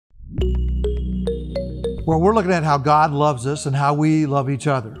where we're looking at how God loves us and how we love each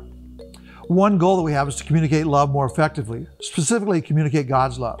other. One goal that we have is to communicate love more effectively, specifically communicate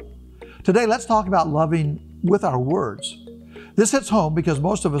God's love. Today, let's talk about loving with our words. This hits home because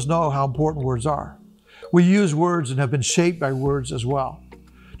most of us know how important words are. We use words and have been shaped by words as well. Do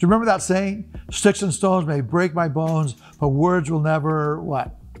you remember that saying? Sticks and stones may break my bones, but words will never,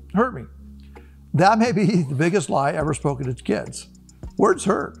 what? Hurt me. That may be the biggest lie ever spoken to kids. Words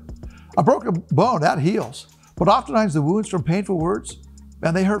hurt. A broken bone, that heals. But oftentimes the wounds from painful words,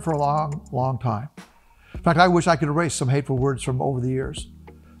 man, they hurt for a long, long time. In fact, I wish I could erase some hateful words from over the years.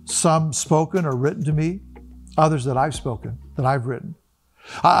 Some spoken or written to me, others that I've spoken, that I've written.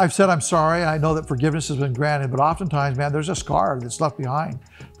 I've said I'm sorry. I know that forgiveness has been granted, but oftentimes, man, there's a scar that's left behind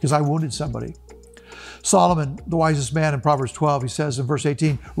because I wounded somebody. Solomon, the wisest man in Proverbs 12, he says in verse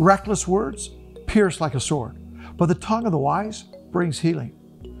 18, reckless words pierce like a sword, but the tongue of the wise brings healing.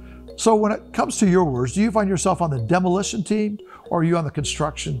 So when it comes to your words, do you find yourself on the demolition team or are you on the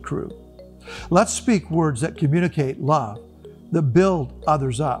construction crew? Let's speak words that communicate love, that build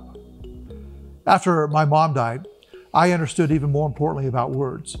others up. After my mom died, I understood even more importantly about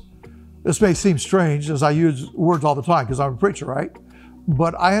words. This may seem strange as I use words all the time because I'm a preacher, right?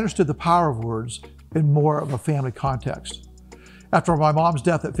 But I understood the power of words in more of a family context. After my mom's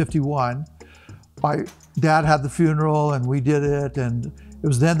death at 51, my dad had the funeral and we did it, and it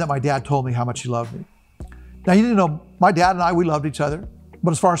was then that my dad told me how much he loved me. Now, you didn't know, my dad and I, we loved each other,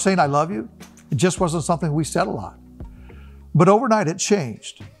 but as far as saying I love you, it just wasn't something we said a lot. But overnight it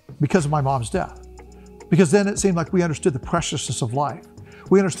changed because of my mom's death. Because then it seemed like we understood the preciousness of life.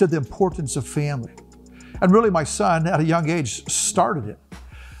 We understood the importance of family. And really my son at a young age started it.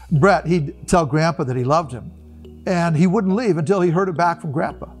 Brett, he'd tell Grandpa that he loved him, and he wouldn't leave until he heard it back from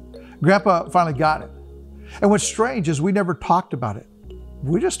Grandpa. Grandpa finally got it. And what's strange is we never talked about it.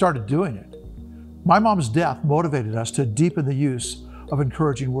 We just started doing it. My mom's death motivated us to deepen the use of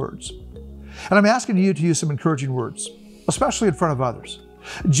encouraging words. And I'm asking you to use some encouraging words, especially in front of others.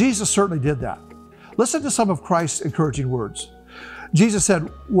 Jesus certainly did that. Listen to some of Christ's encouraging words. Jesus said,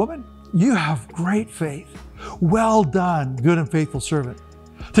 woman, you have great faith. Well done, good and faithful servant.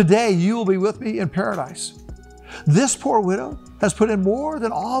 Today you will be with me in paradise. This poor widow has put in more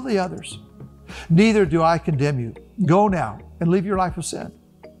than all the others. Neither do I condemn you. Go now and leave your life of sin.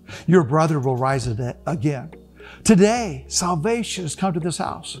 Your brother will rise again. Today, salvation has come to this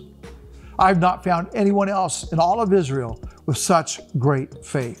house. I've not found anyone else in all of Israel with such great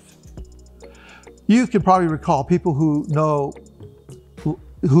faith. You can probably recall people who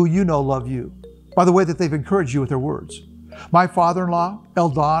you know love you by the way that they've encouraged you with their words. My father-in-law,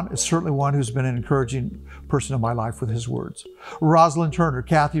 Eldon, is certainly one who's been an encouraging person in my life with his words. Rosalind Turner,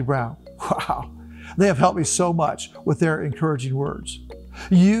 Kathy Brown, wow, they have helped me so much with their encouraging words.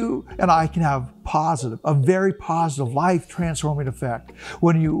 You and I can have a very positive, life-transforming effect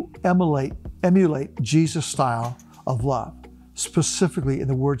when you emulate Jesus' style of love, specifically in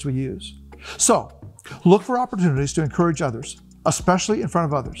the words we use. So, look for opportunities to encourage others, especially in front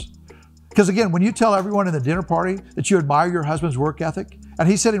of others. Because again, when you tell everyone in the dinner party that you admire your husband's work ethic, and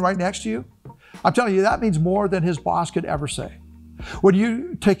he's sitting right next to you, I'm telling you, that means more than his boss could ever say. When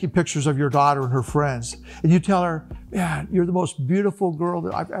you're taking pictures of your daughter and her friends, and you tell her, man, you're the most beautiful girl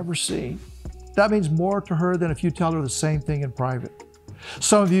that I've ever seen, that means more to her than if you tell her the same thing in private.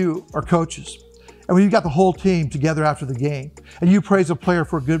 Some of you are coaches, and when you've got the whole team together after the game, and you praise a player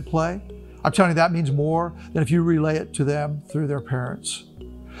for a good play, I'm telling you, that means more than if you relay it to them through their parents.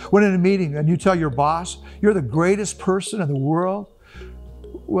 When in a meeting and you tell your boss, you're the greatest person in the world,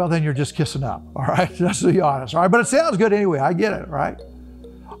 well, then you're just kissing up, all right? Let's be honest, all right? But it sounds good anyway, I get it, right?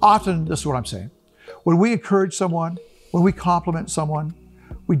 Often, this is what I'm saying. When we encourage someone, when we compliment someone,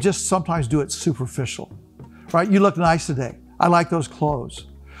 we just sometimes do it superficial, right? You look nice today. I like those clothes.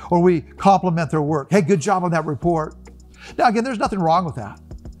 Or we compliment their work. Hey, good job on that report. Now, again, there's nothing wrong with that.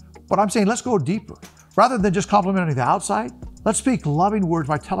 But I'm saying let's go deeper. Rather than just complimenting the outside, let's speak loving words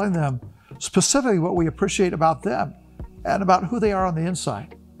by telling them specifically what we appreciate about them and about who they are on the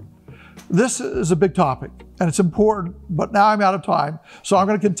inside. This is a big topic and it's important, but now I'm out of time, so I'm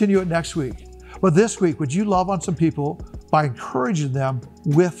going to continue it next week. But this week, would you love on some people by encouraging them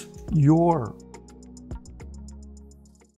with your